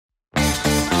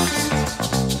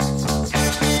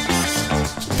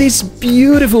This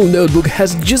beautiful notebook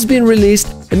has just been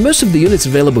released and most of the units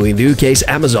available in the UK's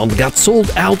Amazon got sold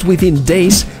out within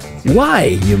days.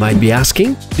 Why, you might be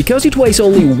asking? Because it weighs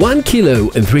only 1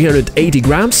 kilo and 380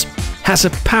 grams, has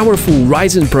a powerful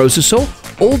Ryzen processor,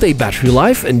 all-day battery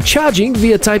life and charging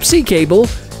via Type-C cable.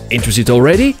 Interested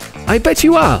already? I bet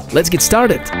you are! Let's get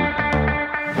started!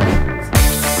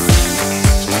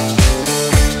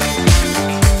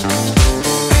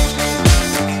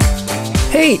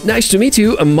 Hey, nice to meet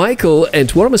you, I'm Michael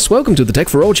and warmest welcome to the Tech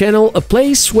for All channel, a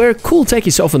place where cool tech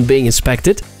is often being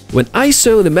inspected. When I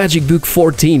saw the MagicBook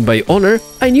 14 by Honor,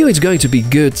 I knew it's going to be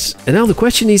good. And now the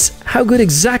question is, how good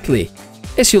exactly?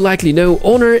 As you likely know,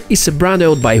 Honor is a brand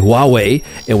owned by Huawei,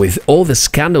 and with all the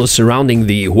scandals surrounding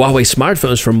the Huawei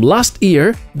smartphones from last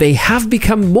year, they have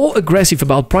become more aggressive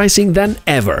about pricing than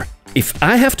ever. If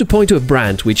I have to point to a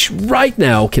brand which right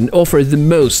now can offer the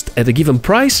most at a given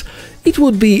price, it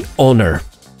would be Honor.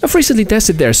 I've recently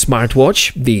tested their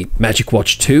smartwatch, the Magic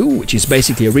Watch 2, which is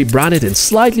basically a rebranded and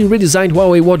slightly redesigned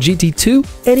Huawei Watch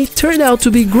GT2, and it turned out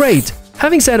to be great.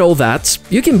 Having said all that,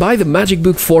 you can buy the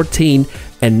MagicBook 14,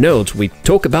 and note, we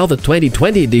talk about the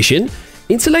 2020 edition,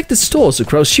 in selected stores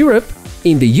across Europe,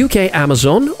 in the UK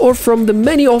Amazon, or from the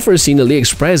many offers in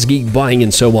AliExpress, Geek Buying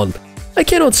and so on. I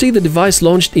cannot see the device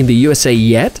launched in the USA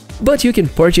yet, but you can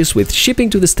purchase with shipping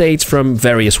to the States from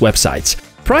various websites.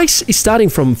 Price is starting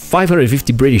from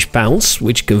 550 British pounds,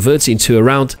 which converts into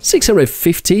around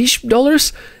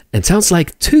 $650-ish, and sounds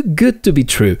like too good to be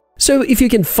true. So if you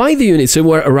can find the unit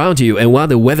somewhere around you and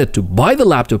wonder whether to buy the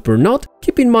laptop or not,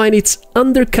 keep in mind it's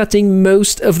undercutting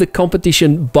most of the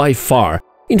competition by far.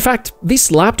 In fact, this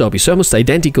laptop is almost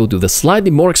identical to the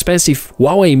slightly more expensive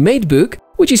Huawei MateBook,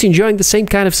 which is enjoying the same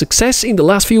kind of success in the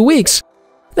last few weeks.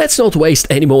 Let's not waste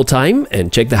any more time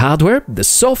and check the hardware, the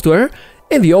software,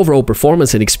 and the overall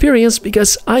performance and experience,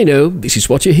 because I know this is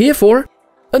what you're here for.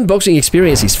 Unboxing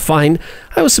experience is fine,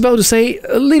 I was about to say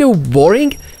a little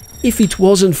boring, if it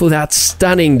wasn't for that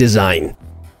stunning design.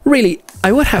 Really,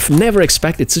 I would have never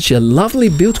expected such a lovely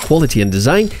build quality, and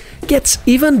design gets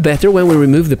even better when we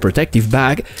remove the protective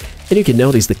bag, and you can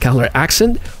notice the color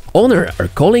accent. Honor are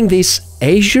calling this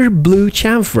azure blue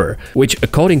chamfer, which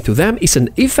according to them is an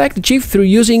effect achieved through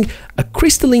using a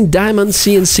crystalline diamond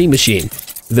CNC machine.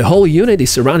 The whole unit is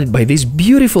surrounded by this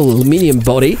beautiful aluminum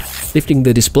body, lifting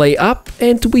the display up,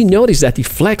 and we notice that it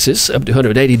flexes up to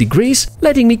 180 degrees,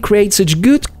 letting me create such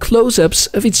good close-ups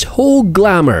of its whole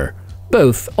glamour,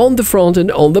 both on the front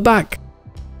and on the back.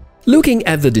 Looking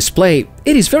at the display,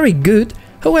 it is very good,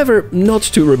 however not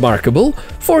too remarkable.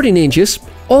 14 inches,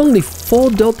 only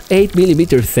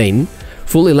 4.8mm thin,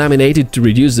 fully laminated to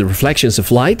reduce the reflections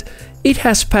of light. It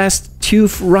has passed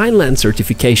TÜV Rheinland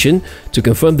certification to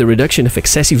confirm the reduction of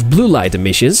excessive blue light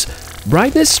emissions.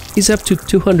 Brightness is up to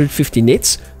 250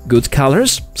 nits, good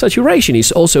colors, saturation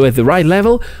is also at the right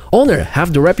level. Honor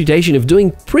have the reputation of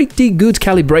doing pretty good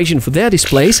calibration for their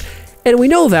displays, and we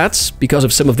know that because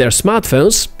of some of their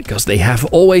smartphones, because they have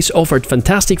always offered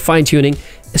fantastic fine-tuning,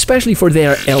 especially for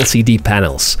their LCD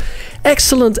panels.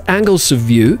 Excellent angles of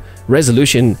view,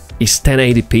 resolution is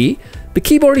 1080p, the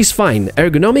keyboard is fine,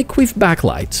 ergonomic with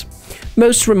backlight.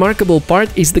 Most remarkable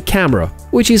part is the camera,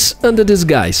 which is under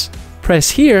disguise. Press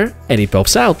here and it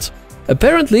pops out.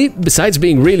 Apparently, besides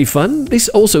being really fun, this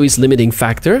also is limiting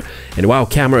factor, and while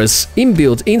cameras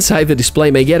inbuilt inside the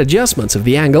display may get adjustments of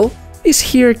the angle, this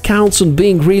here counts on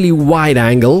being really wide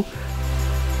angle.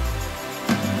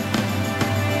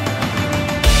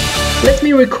 Let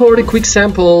me record a quick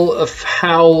sample of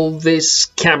how this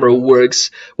camera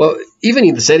works. Well, even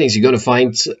in the settings you're going to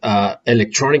find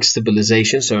electronic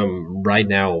stabilization, so I'm right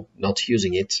now not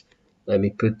using it. Let me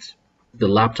put the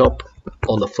laptop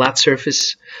on the flat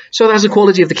surface. So that's the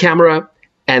quality of the camera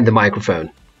and the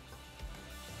microphone.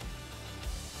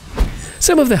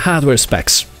 Some of the hardware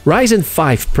specs: Ryzen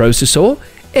 5 processor,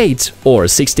 8 or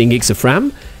 16 gigs of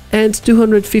RAM, and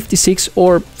 256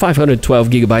 or 512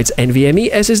 GB NVMe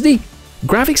SSD.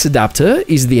 Graphics adapter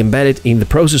is the embedded in the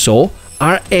processor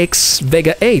RX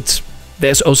Vega 8.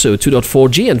 There's also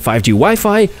 2.4G and 5G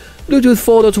Wi-Fi, Bluetooth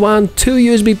 4.1, 2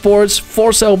 USB ports,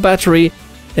 4-cell battery,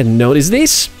 and notice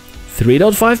this,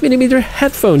 3.5mm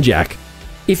headphone jack.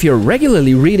 If you're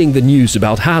regularly reading the news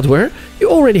about hardware, you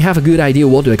already have a good idea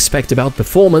what to expect about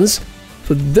performance.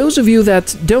 For those of you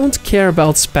that don't care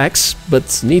about specs,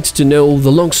 but need to know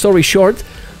the long story short,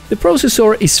 the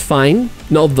processor is fine,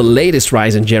 not the latest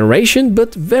Ryzen generation,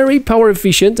 but very power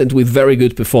efficient and with very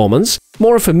good performance,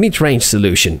 more of a mid-range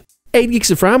solution. 8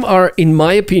 gigs of RAM are, in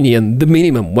my opinion, the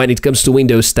minimum when it comes to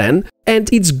Windows 10, and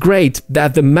it's great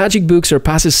that the MagicBook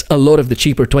surpasses a lot of the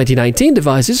cheaper 2019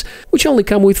 devices, which only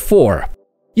come with 4.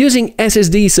 Using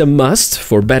SSD is a must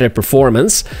for better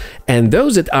performance, and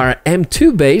those that are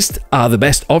M2 based are the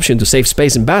best option to save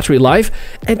space and battery life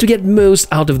and to get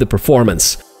most out of the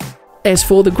performance. As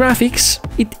for the graphics,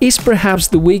 it is perhaps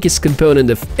the weakest component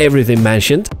of everything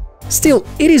mentioned. Still,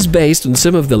 it is based on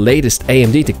some of the latest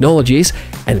AMD technologies,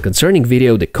 and concerning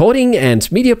video decoding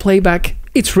and media playback,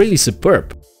 it's really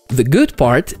superb. The good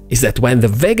part is that when the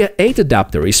Vega 8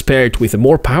 adapter is paired with a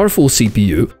more powerful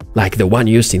CPU, like the one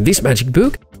used in this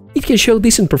MagicBook, it can show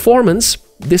decent performance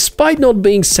despite not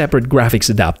being separate graphics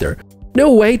adapter.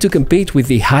 No way to compete with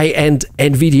the high-end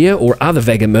Nvidia or other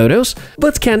Vega models,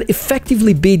 but can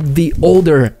effectively beat the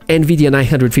older Nvidia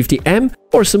 950M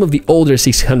or some of the older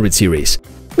 600 series.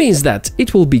 Means that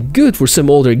it will be good for some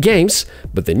older games,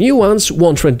 but the new ones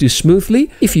won't run too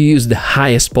smoothly if you use the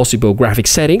highest possible graphic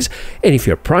settings, and if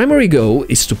your primary goal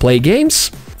is to play games,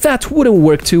 that wouldn't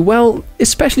work too well,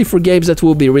 especially for games that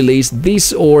will be released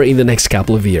this or in the next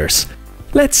couple of years.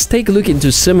 Let's take a look into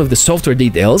some of the software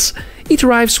details. It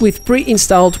arrives with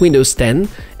pre-installed Windows 10,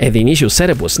 and the initial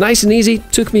setup was nice and easy,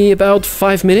 took me about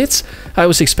 5 minutes. I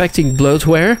was expecting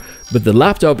bloatware, but the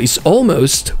laptop is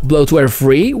almost bloatware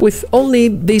free with only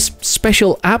this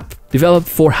special app developed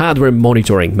for hardware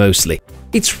monitoring mostly.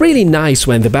 It's really nice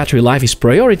when the battery life is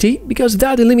priority, because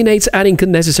that eliminates adding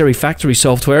unnecessary factory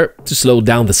software to slow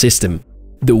down the system.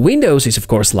 The Windows is of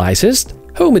course licensed,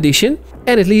 Home Edition,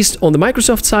 and at least on the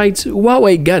Microsoft side,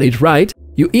 Huawei got it right.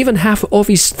 You even have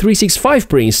Office 365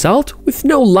 pre-installed, with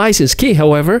no license key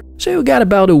however, so you got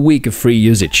about a week of free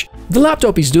usage. The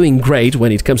laptop is doing great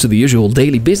when it comes to the usual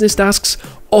daily business tasks,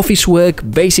 office work,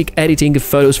 basic editing of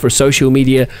photos for social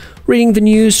media, reading the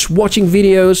news, watching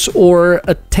videos, or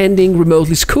attending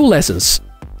remotely school lessons.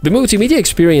 The multimedia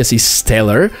experience is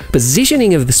stellar,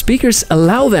 positioning of the speakers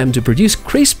allow them to produce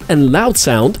crisp and loud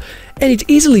sound, and it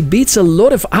easily beats a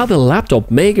lot of other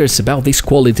laptop makers about this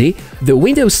quality. The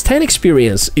Windows 10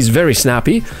 experience is very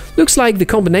snappy, looks like the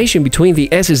combination between the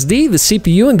SSD, the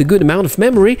CPU and the good amount of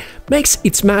memory makes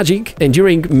its magic, and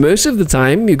during most of the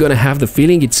time you're gonna have the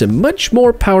feeling it's a much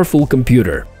more powerful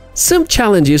computer. Some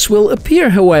challenges will appear,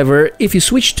 however, if you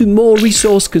switch to more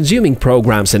resource-consuming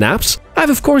programs and apps. I've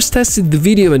of course tested the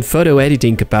video and photo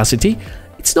editing capacity.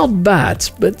 It's not bad,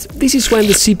 but this is when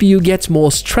the CPU gets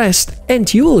more stressed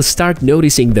and you will start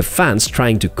noticing the fans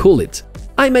trying to cool it.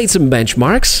 I made some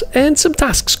benchmarks and some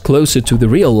tasks closer to the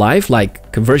real life,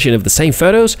 like conversion of the same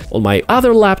photos on my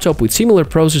other laptop with similar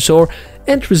processor,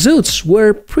 and results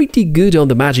were pretty good on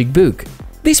the MagicBook.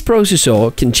 This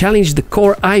processor can challenge the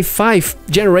Core i5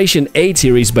 Generation 8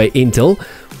 series by Intel.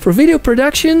 For video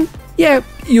production, yeah,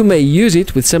 you may use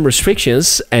it with some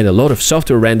restrictions and a lot of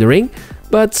software rendering,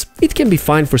 but it can be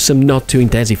fine for some not too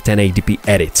intensive 1080p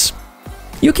edits.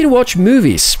 You can watch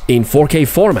movies in 4K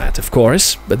format, of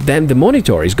course, but then the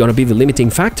monitor is gonna be the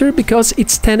limiting factor because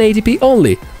it's 1080p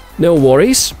only. No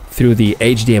worries, through the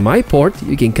HDMI port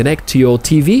you can connect to your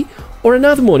TV or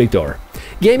another monitor.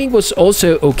 Gaming was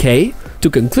also okay. To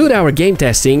conclude our game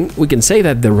testing, we can say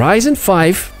that the Ryzen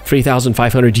 5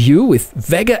 3500U with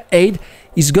Vega 8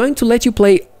 is going to let you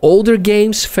play older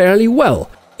games fairly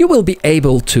well. You will be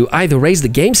able to either raise the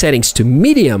game settings to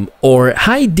medium or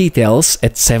high details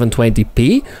at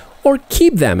 720p, or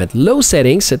keep them at low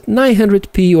settings at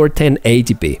 900p or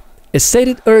 1080p. As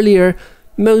stated earlier,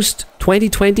 most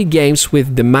 2020 games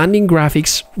with demanding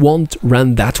graphics won't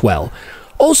run that well.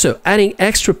 Also, adding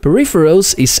extra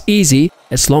peripherals is easy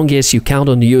as long as you count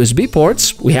on the USB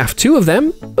ports. We have 2 of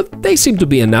them, but they seem to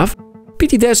be enough.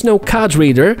 Pity there's no card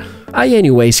reader. I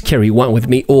anyways carry one with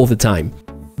me all the time.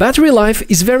 Battery life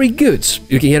is very good.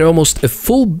 You can get almost a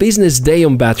full business day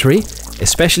on battery,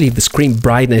 especially if the screen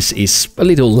brightness is a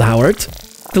little lowered.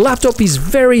 The laptop is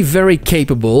very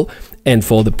capable, and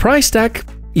for the price tag,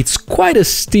 it's quite a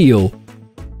steal.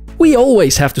 We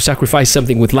always have to sacrifice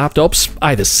something with laptops,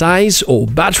 either size or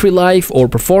battery life or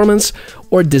performance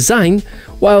or design,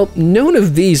 while none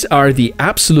of these are the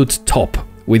absolute top.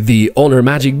 With the Honor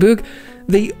MagicBook,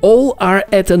 they all are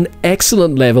at an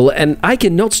excellent level, and I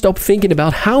cannot stop thinking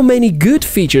about how many good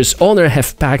features Honor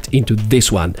have packed into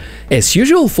this one. As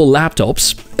usual for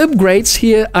laptops, upgrades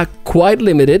here are quite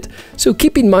limited, so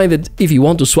keep in mind that if you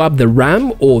want to swap the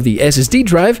RAM or the SSD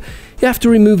drive, you have to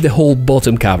remove the whole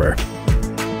bottom cover.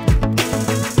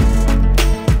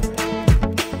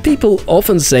 People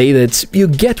often say that you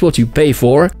get what you pay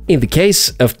for. In the case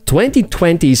of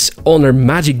 2020's Honor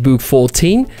MagicBook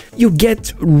 14, you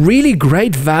get really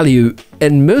great value,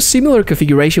 and most similar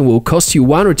configuration will cost you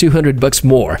 $100 or $200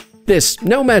 more. There's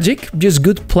no magic, just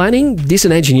good planning,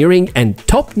 decent engineering and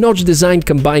top-notch design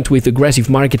combined with aggressive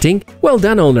marketing. Well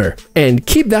done, Honor, and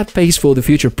keep that pace for the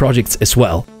future projects as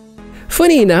well.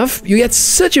 Funny enough, you get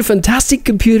such a fantastic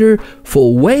computer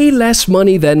for way less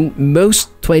money than most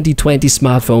 2020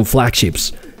 smartphone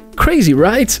flagships. Crazy,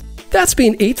 right? That's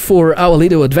been it for our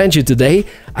little adventure today.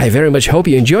 I very much hope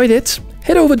you enjoyed it.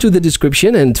 Head over to the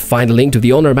description and find a link to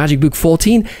the Honor MagicBook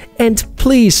 14, and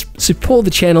please support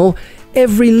the channel.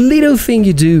 Every little thing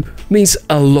you do means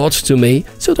a lot to me,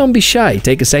 so don't be shy.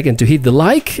 Take a second to hit the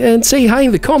like and say hi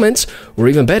in the comments, or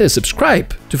even better,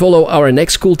 subscribe to follow our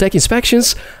next cool tech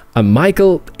inspections. I'm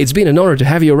Michael, it's been an honor to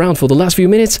have you around for the last few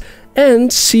minutes,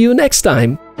 and see you next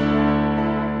time.